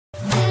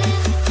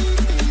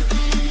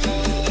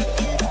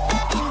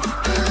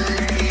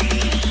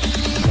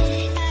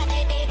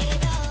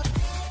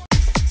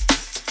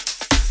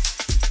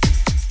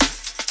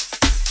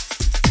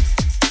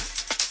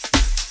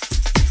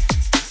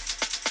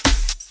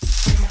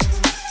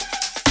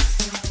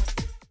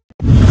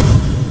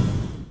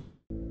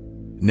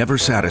Never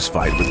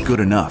satisfied with good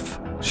enough,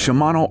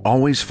 Shimano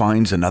always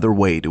finds another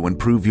way to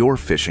improve your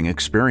fishing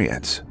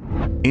experience.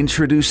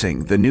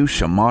 Introducing the new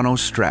Shimano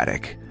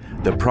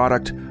STRADIC, the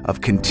product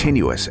of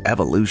continuous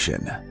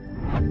evolution.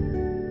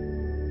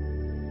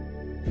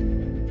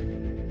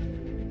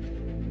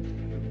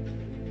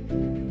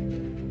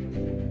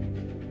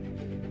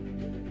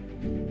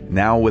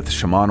 Now with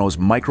Shimano's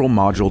Micro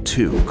Module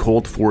 2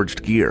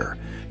 cold-forged gear,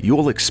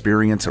 you'll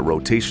experience a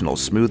rotational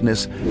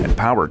smoothness and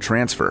power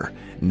transfer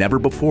never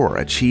before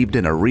achieved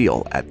in a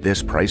reel at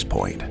this price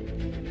point.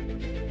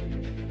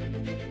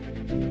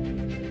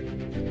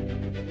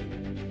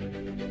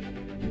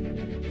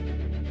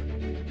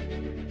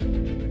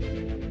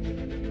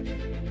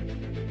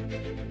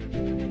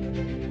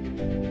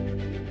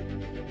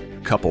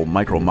 Couple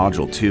Micro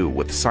Module 2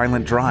 with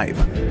Silent Drive,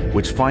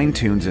 which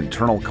fine-tunes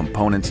internal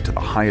components to the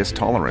highest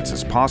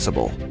tolerances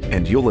possible,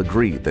 and you'll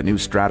agree the new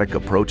STRADIC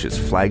approaches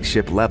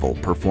flagship-level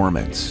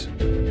performance.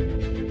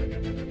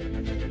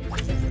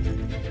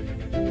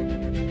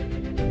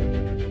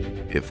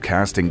 If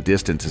casting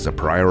distance is a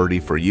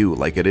priority for you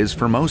like it is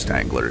for most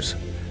anglers,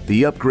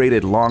 the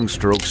upgraded long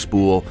stroke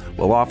spool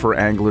will offer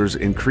anglers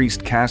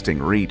increased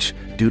casting reach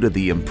due to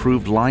the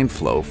improved line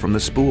flow from the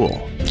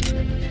spool.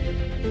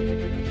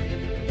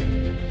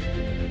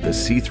 The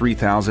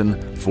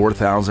C3000,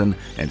 4000,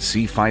 and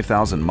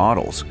C5000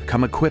 models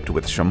come equipped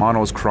with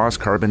Shimano's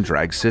cross-carbon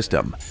drag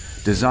system,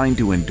 designed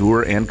to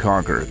endure and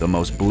conquer the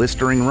most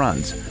blistering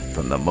runs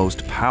from the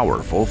most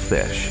powerful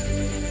fish.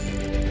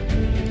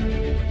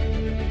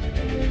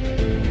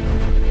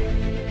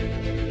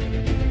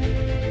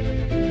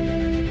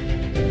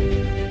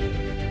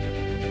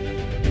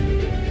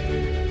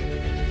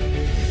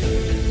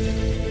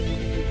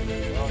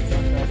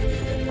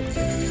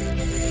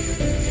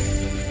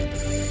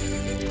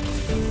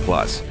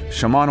 Plus,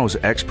 Shimano's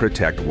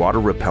X-Protect water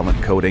repellent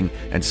coating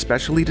and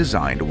specially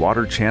designed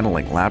water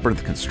channeling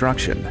labyrinth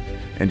construction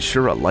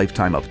ensure a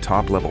lifetime of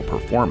top-level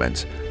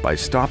performance by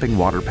stopping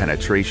water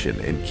penetration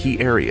in key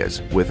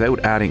areas without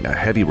adding a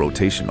heavy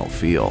rotational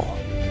feel.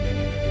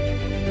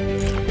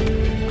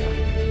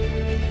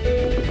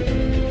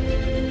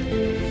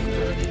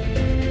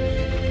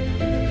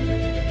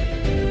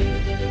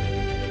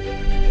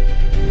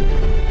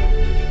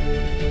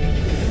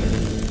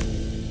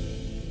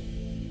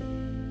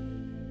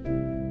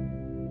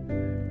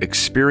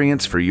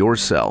 Experience for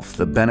yourself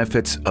the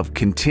benefits of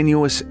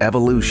continuous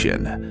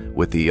evolution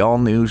with the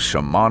all-new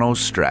Shimano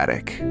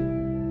STRADIC.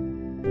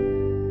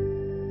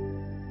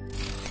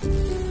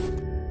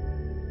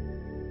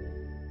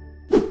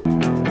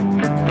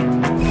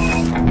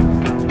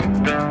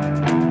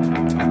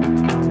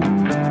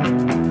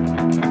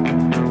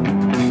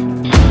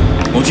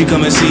 Won't you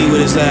come and see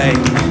what it's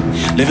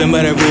like, living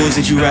by the rules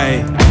that you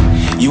write.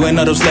 You ain't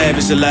know those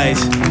lavish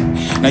delights,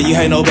 now you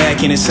ain't no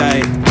back in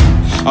sight.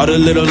 All the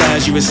little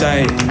lies you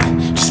recite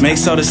just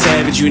makes all the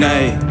savage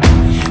unite.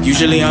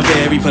 Usually I'm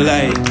very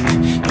polite,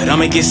 but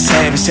I'ma get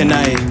savage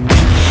tonight.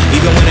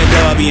 Even when a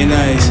dog being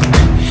nice,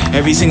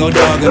 every single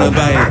dog gonna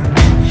bite.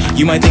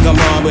 You might think I'm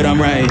wrong, but I'm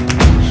right.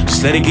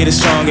 Just let it get a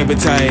strong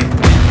appetite.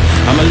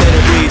 I'ma let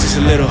it breathe just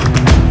a little,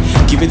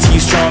 give it to you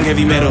strong,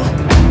 heavy metal.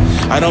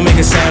 I don't make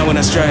a sound when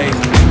I strike.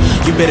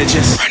 You better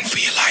just run for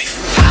your life.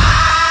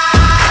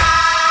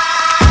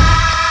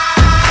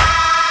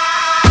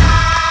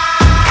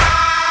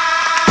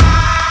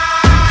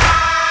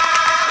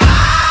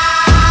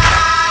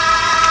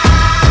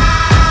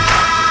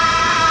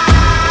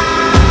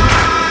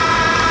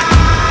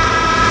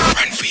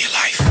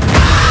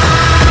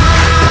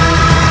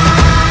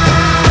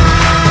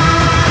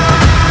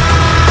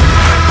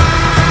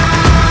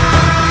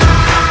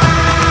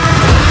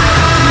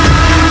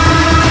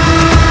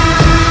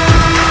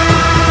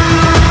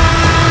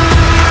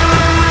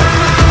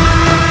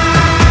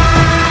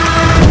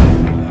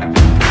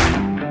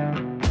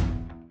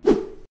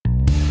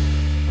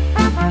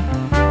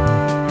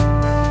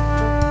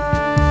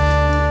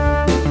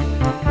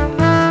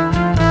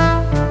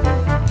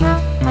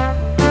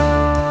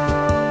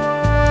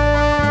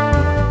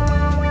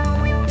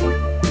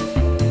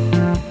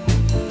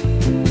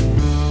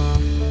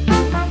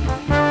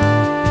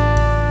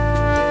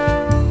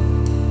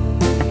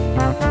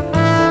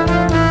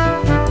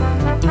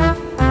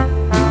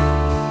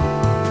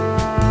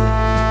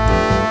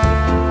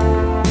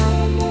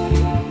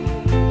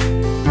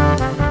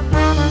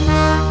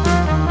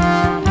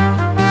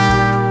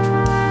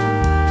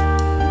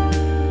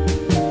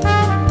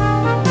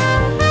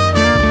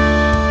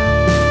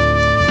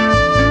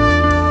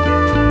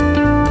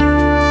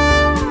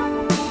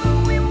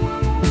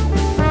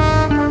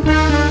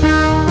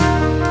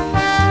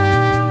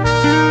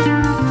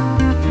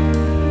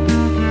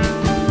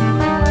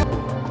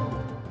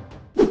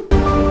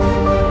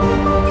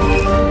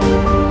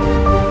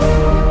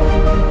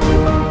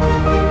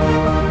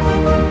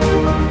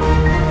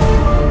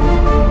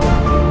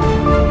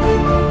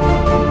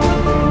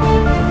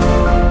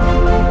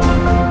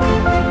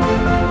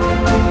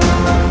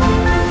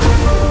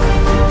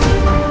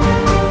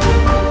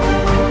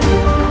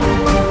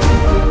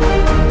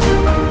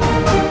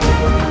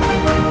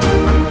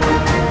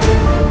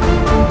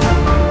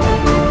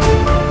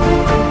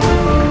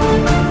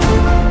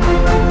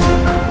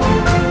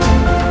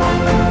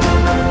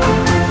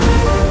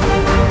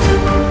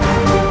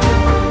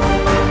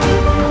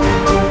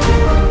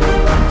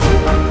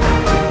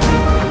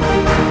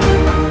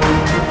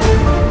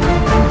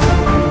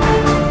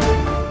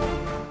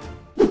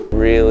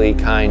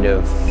 kind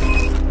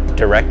of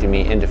directed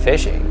me into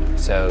fishing.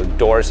 So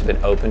doors have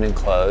been opened and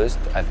closed.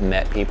 I've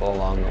met people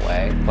along the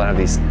way. One of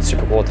these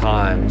super cool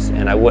times,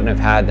 and I wouldn't have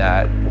had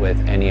that with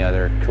any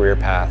other career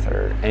path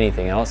or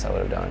anything else I would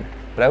have done.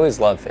 But I always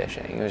loved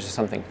fishing. It was just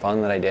something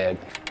fun that I did.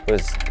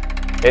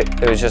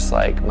 It was just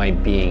like my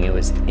being. It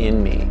was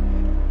in me.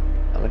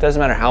 It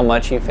doesn't matter how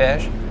much you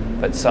fish,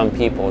 but some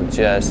people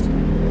just,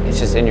 it's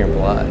just in your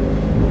blood.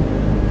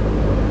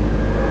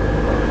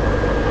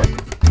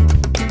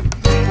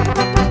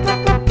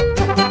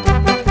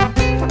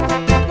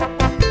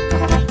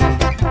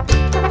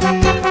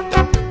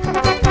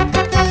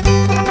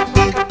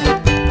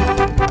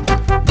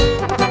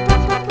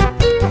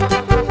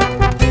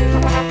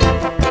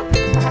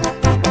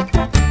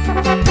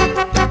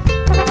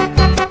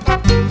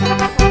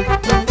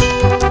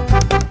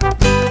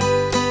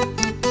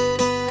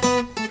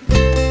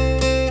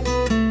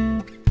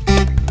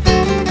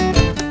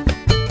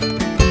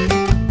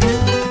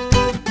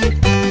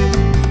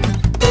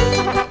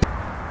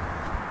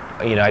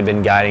 You know, I'd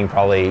been guiding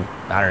probably,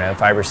 I don't know,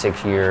 5 or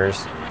 6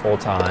 years full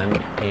time,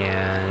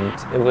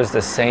 and it was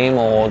the same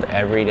old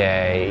every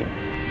day,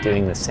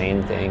 doing the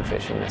same thing,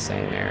 fishing the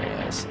same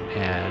areas.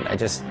 And I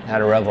just had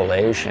a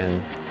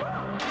revelation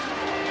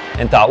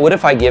and thought, what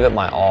if I give it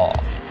my all,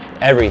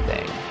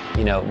 everything?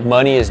 You know,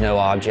 money is no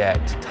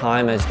object,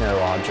 time is no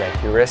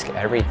object, you risk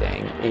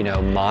everything. You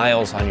know,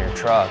 miles on your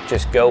truck,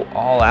 just go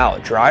all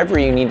out. Drive where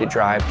you need to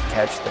drive to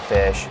catch the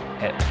fish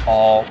at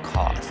all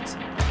costs.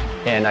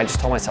 And I just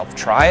told myself,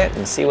 try it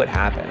and see what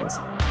happens.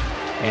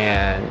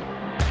 And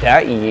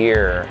that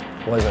year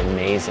was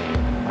amazing.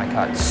 I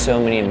caught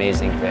so many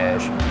amazing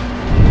fish.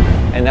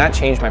 And that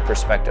changed my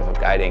perspective of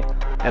guiding.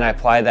 And I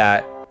apply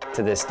that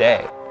to this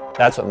day.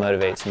 That's what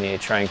motivates me,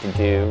 trying to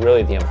do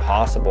really the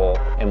impossible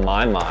in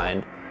my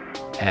mind.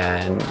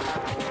 And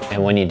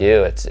when you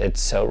do, it's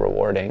so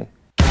rewarding.